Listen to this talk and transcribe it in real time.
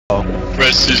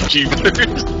Precious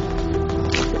Jeepers.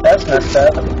 That's messed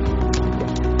up.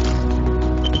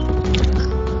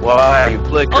 Why are you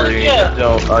flickering? Oh, yeah. I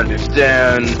don't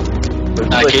understand.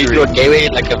 Can you do a gay way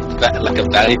like a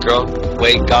valley girl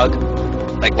way, Gog?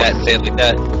 Like that, say it like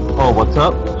that. Oh, what's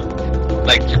up?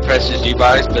 Like your precious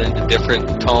G-Virus, but in a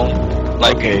different tone.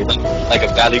 Like, Okay. like a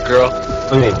valley girl.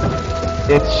 Okay.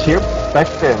 It's sheer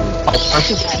spectrum.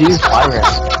 Precious G-Virus.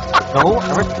 No,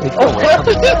 ever take it away from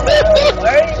me. Why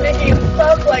are you making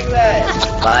stuff like that?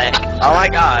 Like, oh my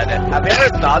god, have you ever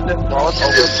thought this world was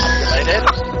overpopulated?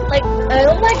 Like,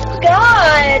 oh my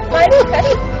god, my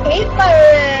precious hate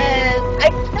virus! I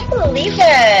can't believe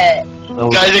it!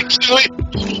 Guys, actually.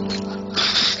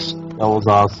 That was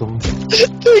awesome.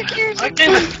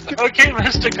 Okay,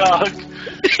 Mr. Gog.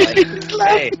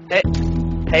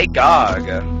 Hey, Gog.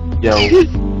 Yo,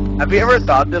 Have you ever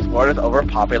thought this world is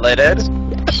overpopulated?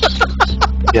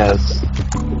 yes.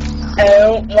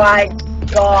 Oh my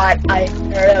god, I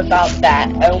heard about that.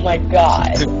 Oh my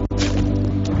god.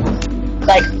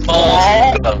 Like,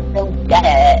 what? I don't get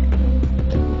it.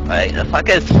 Like, the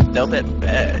fucking stupid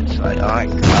bitch. Like, oh my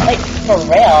god. Like, for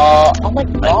real? Oh my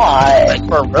god. Like,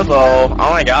 for Rizzo. Oh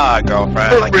my god,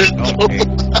 girlfriend. Like, it's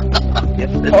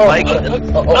like...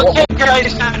 Okay,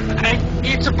 guys, I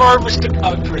need to borrow Mr.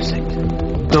 Gog for a second.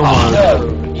 Don't worry. No,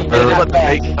 you They're did about not to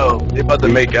make out. They're about to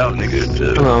make out, nigga.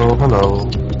 Hello, hello.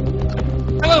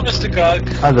 Hello, Mr. Gog.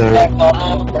 Hi there.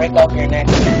 break off your neck.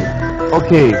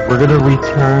 Okay, we're gonna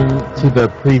return to the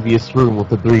previous room with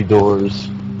the 3 doors.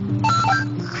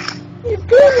 He's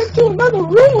going into another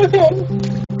room with him.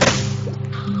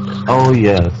 Oh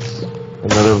yes,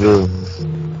 another room.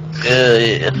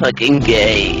 Fucking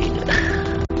gay.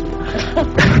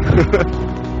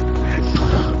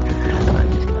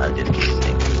 I'm just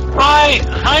kidding.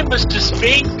 Hi, Mr.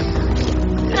 Spink.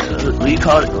 What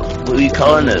you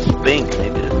calling a spink,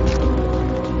 nigga?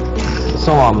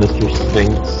 So on, Mr.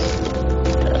 Sphinx.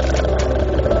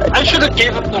 I should have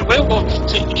gave him the werewolf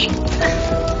to eat.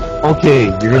 Okay,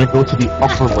 you're gonna go to the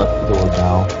upper left door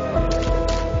now.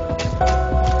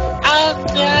 Oh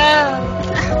no!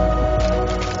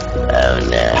 Oh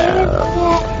no.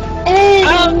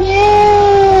 Oh no!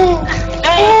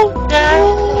 Oh no!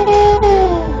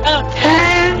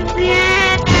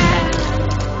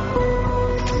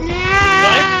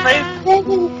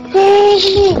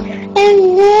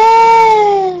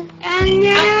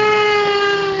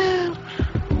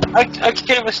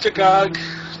 Okay, Mr. Gog.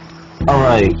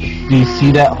 Alright, do you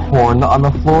see that horn on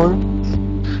the floor?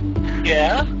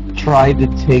 Yeah? Try to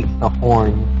take the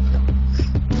horn.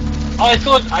 Oh, I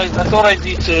thought I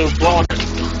need to blow on it.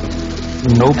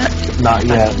 Nope, not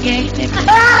yet.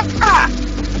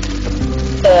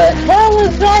 The hell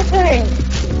is that thing?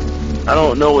 I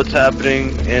don't know what's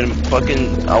happening, and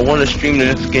fucking, I want to stream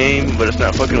this game, but it's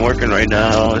not fucking working right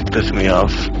now. It's pissing me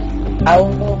off. I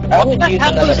would use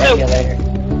another emulator.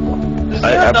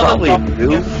 I probably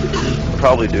do.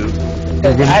 Probably do.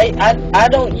 I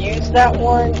don't use that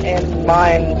one, and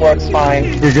mine works fine.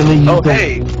 You're gonna use Oh the...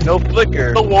 hey, no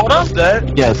flicker. The water? What's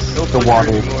that? Yes, No the flicker water.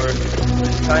 anymore.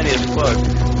 It's tiny as fuck.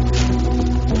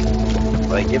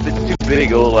 Like if it's too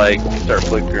big, it'll like start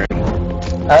flickering.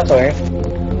 That's weird.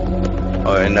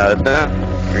 Oh, and now it's not.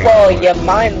 Green. Well, yeah,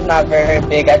 mine's not very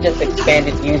big. I just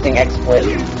expanded using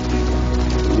XSplit.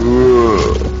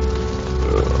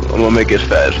 I'm gonna make it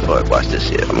fat as fuck. Watch this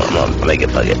shit. I'm gonna make it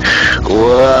fucking.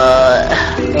 What?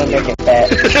 I'm gonna make it fat.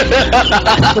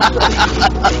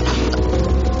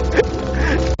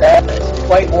 That's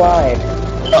quite wide.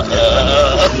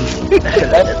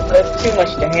 That's too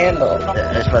much to handle.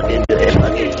 That's fucking good. That's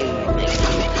fucking good.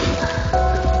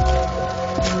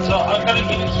 So I'm gonna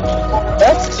get it.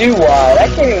 That's too wide. I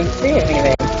can't even see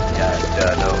anything.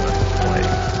 Yeah, no.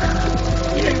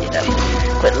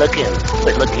 Quit looking. I'm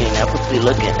supposed to be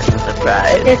looking. I'm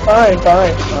surprised. Okay, fine.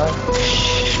 Okay,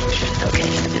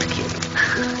 I'm just kidding.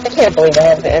 I can't believe I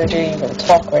have the energy to even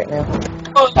talk right now.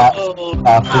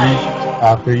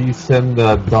 After you send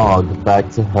the dog back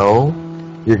to hell,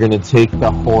 you're gonna take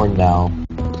the horn now.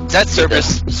 Is that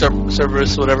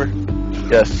Cerberus, whatever?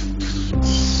 Yes.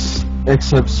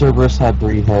 Except Cerberus had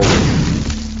 3 heads.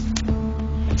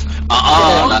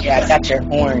 Yeah, I got your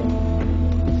horn.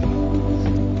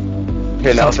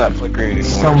 Okay, now it's not flickering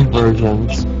anymore. Some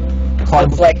versions.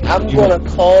 It's like, I'm gonna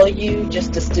call you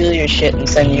just to steal your shit and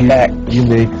send you back. You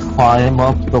may climb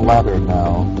up the ladder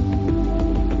now.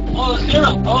 Oh,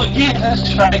 yeah. Oh, yeah,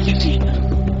 that's right. I can see it.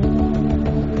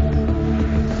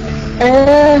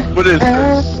 What is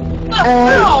this?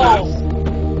 No!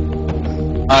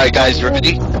 Alright guys,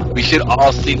 ready? We should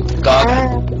all sing Gog's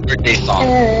birthday song.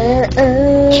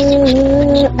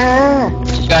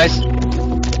 Guys,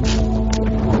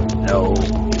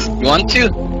 want to?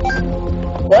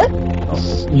 What?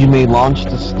 You may launch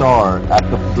the star at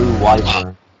the blue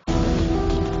wyvern.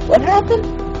 What happened?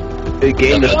 The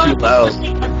game is too loud.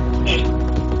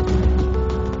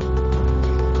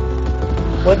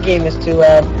 What game is too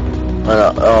loud?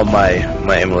 Oh,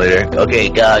 my emulator. Okay,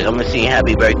 God, I'm gonna sing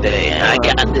happy birthday. I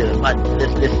got this.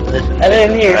 Listen. I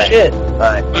didn't hear Alright. shit.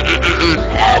 Alright.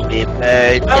 Happy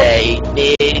birthday,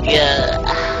 nigga.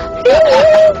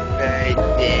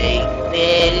 Birthday,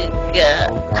 nigga.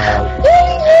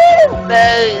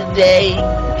 Birthday,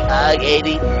 dog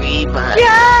 83 months.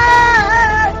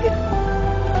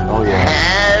 Oh yeah.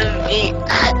 Happy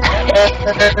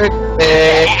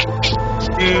birthday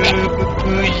to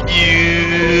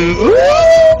you.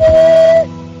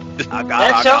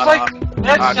 That sounds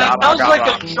like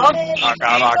a drunk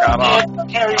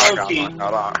karaoke.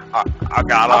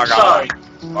 I'm sorry.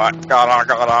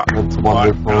 That's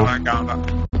wonderful.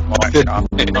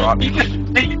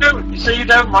 So you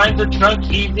don't mind the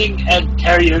drunk evening and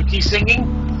karaoke singing?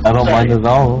 I don't mind at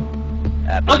all.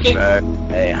 Happy Okay.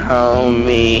 birthday,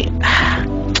 homie.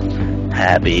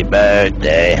 Happy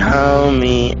birthday,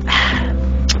 homie.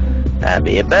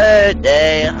 Happy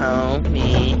birthday,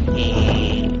 homie.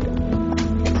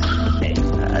 Hey,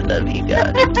 I love you,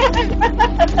 God.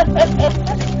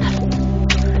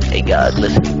 Hey, God,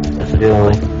 listen.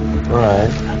 Really?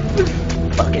 Alright.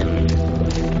 Fucking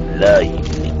love you.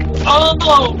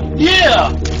 Oh,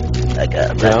 yeah! I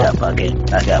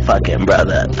got fucking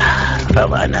brother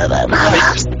from another mother.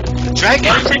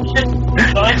 Dragon.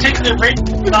 Do I take the ring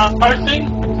part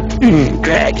thing?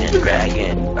 Dragon.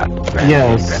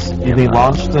 Yes, you may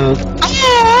launch the...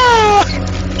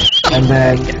 And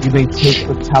then you may take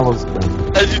the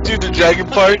talisman. As you do the dragon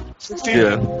part, 16?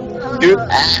 Yeah. Dude.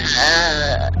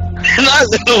 Not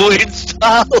the weird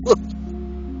style.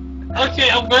 Okay,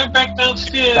 I'm going back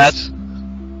downstairs. That's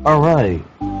Alright.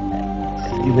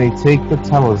 You may take the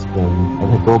talisman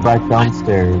and then go back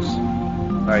downstairs.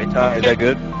 Alright, Tom, is that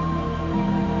good?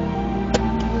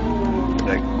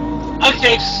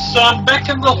 Okay, so I'm back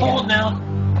in the hall now.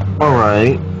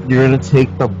 Alright, you're gonna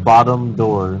take the bottom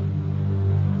door.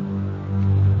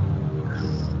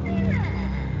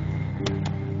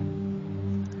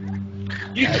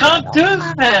 You can't do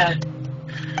that.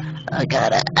 I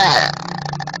gotta.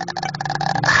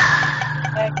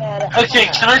 Okay,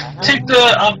 can I take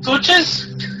the torches?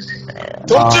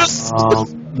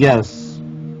 Yes.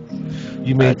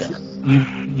 You may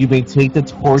you may take the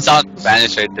torch. it's not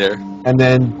Spanish right there. And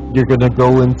then you're gonna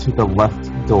go into the left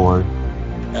door.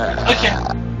 Okay.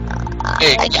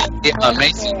 Hey,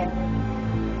 Mace,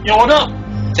 Yo, what up?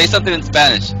 say something in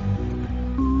Spanish.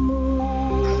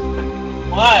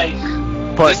 Why?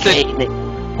 Porque,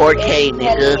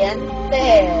 nigga.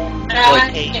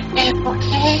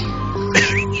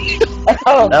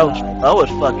 Oh, That was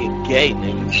fucking gay,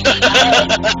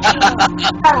 nigga.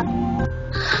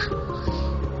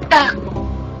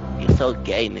 You're so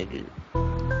gay, nigga.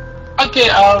 Okay,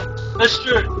 let's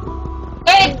do it.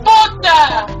 Hey,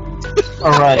 puta!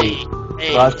 Alright,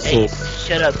 Hey, Francis.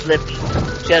 shut up, Flippy.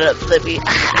 Shut up, Flippy.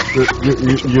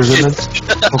 You're gonna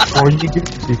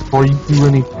before you do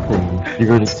anything, you're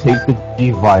gonna take the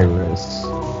G virus.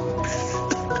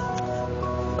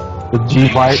 The G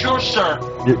virus. Sure, sir.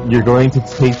 You're going to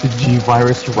take the G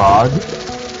virus rod,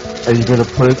 and you're gonna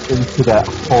put it into that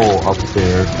hole up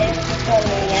there.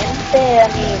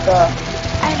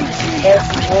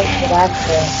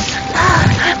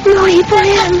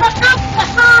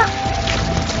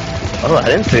 Oh, I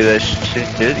didn't say that shit,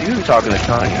 dude. You were talking to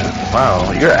Tanya.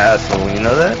 Wow, you're an asshole, you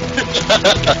know that?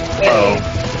 Oh.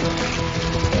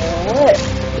 what?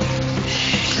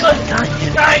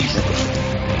 Guys!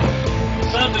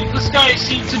 Suddenly, this guy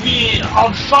seems to be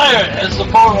on fire as the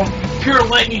ball of pure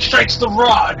lightning strikes the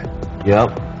rod.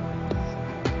 Yep.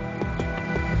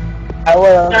 I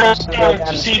will.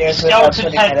 To see the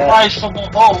skeleton head rise from the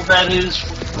hole that is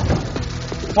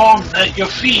formed at your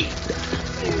feet.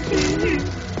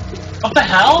 What the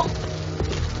hell?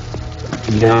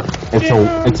 Yeah,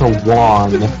 it's a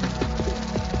wand.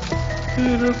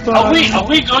 Are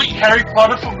we going Harry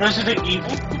Potter from Resident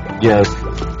Evil? Yes.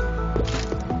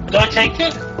 Do I take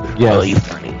it? Oh, Yes. you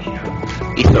funny.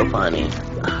 He's so funny.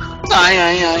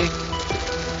 Aye.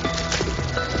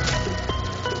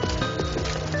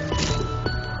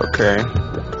 Okay.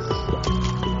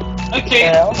 Okay,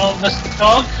 Yeah. Mr.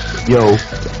 Dog. Yo,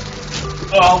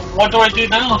 What do I do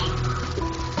now?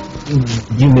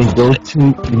 you may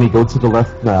go to the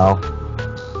left now.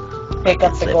 Pick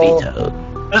up the Flippy gold. toad.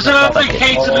 Is it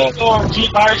okay to make your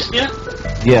G-Virus here?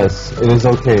 Yes, it is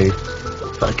okay.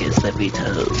 Fucking Slippy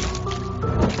toad.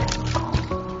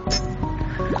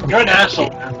 You're an asshole.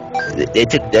 They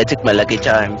took my lucky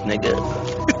charms, nigga.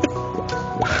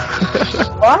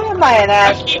 Why am I an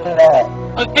ass for that?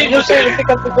 Okay, You just here to pick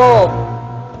up the gold.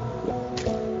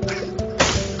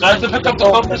 Guys, to pick up the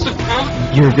gold, Mr. Crow?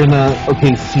 You're gonna,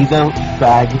 okay, see the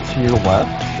bag to your left?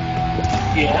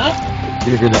 Yeah?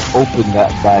 You're gonna open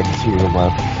that bag to your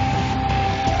left.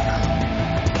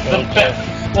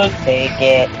 Take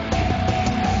it.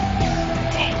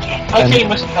 Okay,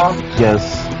 And- Mr. Crow. Yes.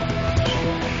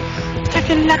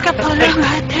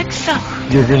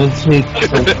 You're gonna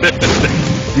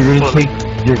take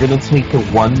you're gonna take the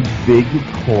one big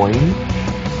coin,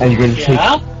 and you're gonna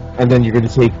Yeah? and then you're gonna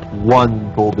take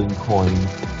one golden coin.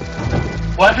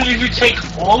 What happens if you take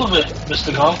all of it,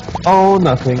 Mr. Crow? Oh,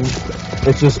 nothing.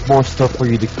 It's just more stuff for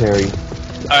you to carry.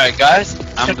 Alright, guys,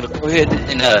 I'm gonna go ahead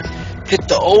and hit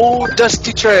the old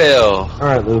dusty trail.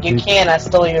 Alright, You Luffy. can, I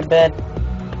stole your bed.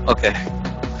 Okay,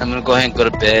 I'm gonna go ahead and go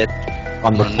to bed.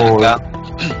 On the I'm gonna knock floor. out.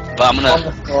 But I'm On gonna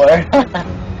the floor.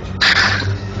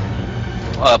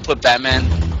 put Batman.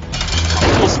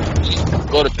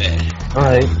 Go to bed.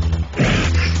 Alright.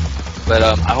 But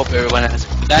I hope everyone has a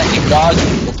good night. And God,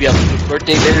 hope you have a good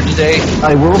birthday later today.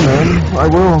 I will, man. I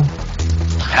will.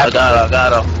 I got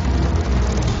him.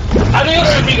 Adios,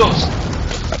 amigos.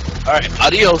 Alright,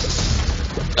 adios.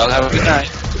 Y'all have a good night.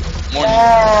 Morning.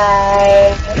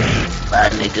 Bye. Bye,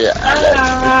 nigga. I love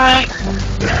Bye.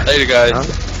 Later, guys.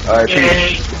 Alright, peace.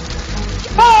 Yay.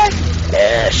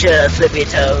 Yeah, shut up, Flippy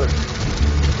Toad.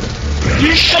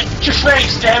 You shut your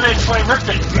face, damn it, before I rip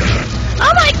it.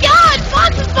 Oh my god!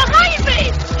 Fox is behind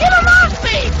me! Get him off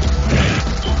me!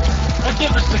 Okay,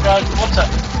 Mr. God, what's up?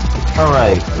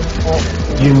 Alright.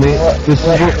 You may. This is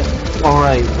what.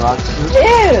 Alright, Roxas. Ew,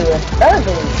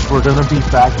 ugly. We're gonna be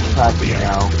backtracking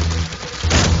now.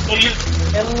 So you,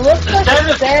 It looks Is like that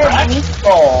a a dead track?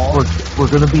 meatball. We're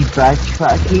gonna be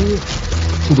backtracking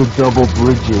to the double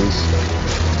bridges.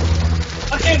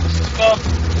 okay, Mr. God.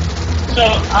 So,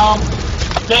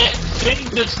 that thing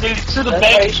that's next to the That's why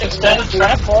you bank should instead of not do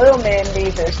trap. spoil Mandy.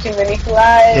 There's too many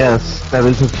flies. Yes, that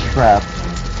is a trap.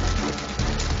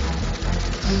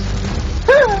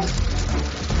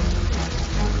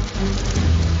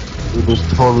 It was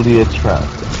totally a trap.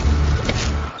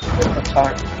 It's a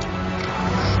tarp.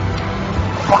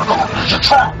 It's a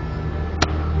trap.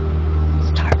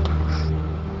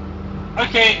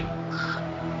 Okay.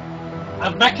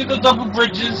 I'm back at the double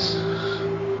bridges.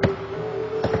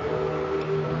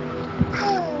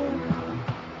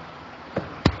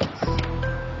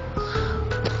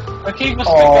 Okay, Mr.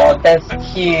 Oh, God. that's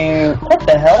cute. What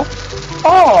the hell?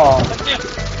 Oh, Okay.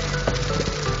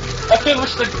 Okay,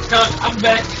 Mr. God, I'm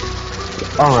back.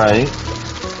 Alright.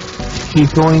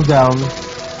 Keep going down.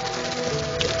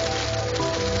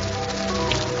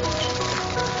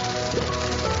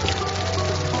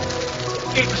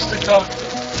 Okay, Mr. God.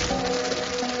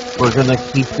 We're gonna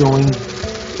keep going.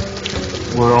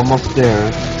 We're almost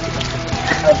there.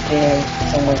 how dare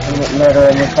someone commit murder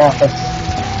in this office?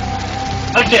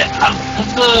 Okay, I'm in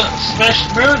the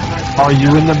smashed mirror. Are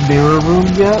you in the mirror room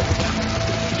yet?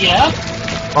 Yeah?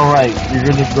 Alright, you're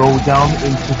gonna go down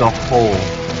into the hole.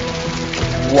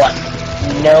 What?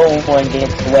 No one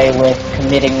gets away with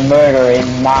committing murder in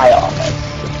my office.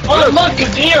 Oh, look, a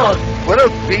deer! What a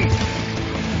beat.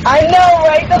 I know,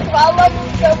 right? That's why I love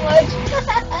him so much.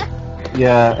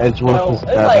 Yeah, Edgeworth No, is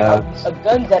it's like badass. a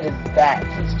gun's at his back.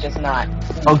 He's just not.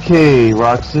 Okay,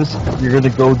 Roxas, you're gonna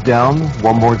go down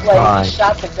one more Like, time. he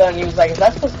shot the gun. He was like, is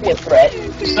that supposed to be a threat?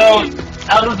 So,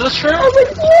 out of this room? I was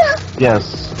like, yeah.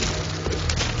 Yes.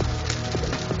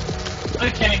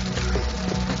 Okay.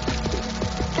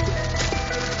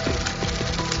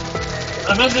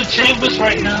 I'm in the chambers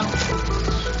right now.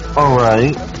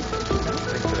 Alright.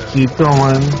 Keep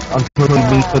going until you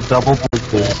meet the double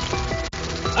bridges.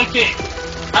 Okay.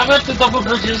 I'm at the double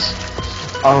bridges.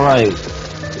 Alright.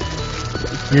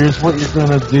 Here's what you're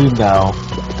gonna do now.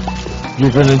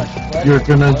 You're gonna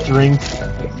drink So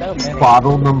many.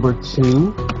 bottle number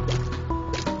 2.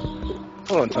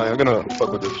 Hold on, Ty. I'm gonna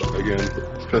fuck with this again.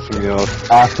 It's pissing me off.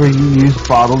 After you use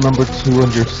bottle number 2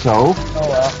 on yourself, Oh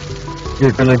well.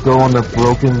 you're gonna go on the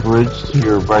broken bridge to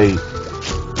your right.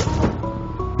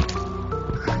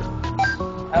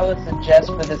 I would suggest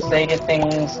for the sake of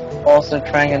things, also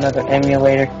trying another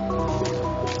emulator.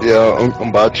 Yeah, I'm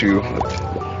about to. I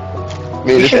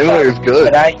mean, You this should emulator is find good.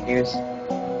 What I use.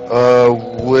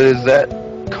 What is that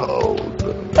called?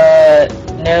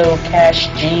 No cache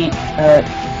G. I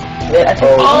think.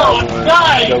 Oh, that one.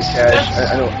 nice! No cash.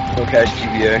 That's- I know. No cash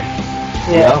GBA.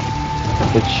 Yeah.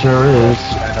 It sure is.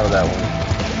 I know that one.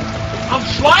 I'm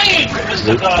flying,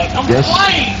 Mr. Guy. I'm Yes.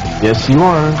 flying! Yes, you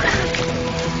are.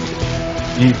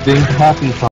 You think happy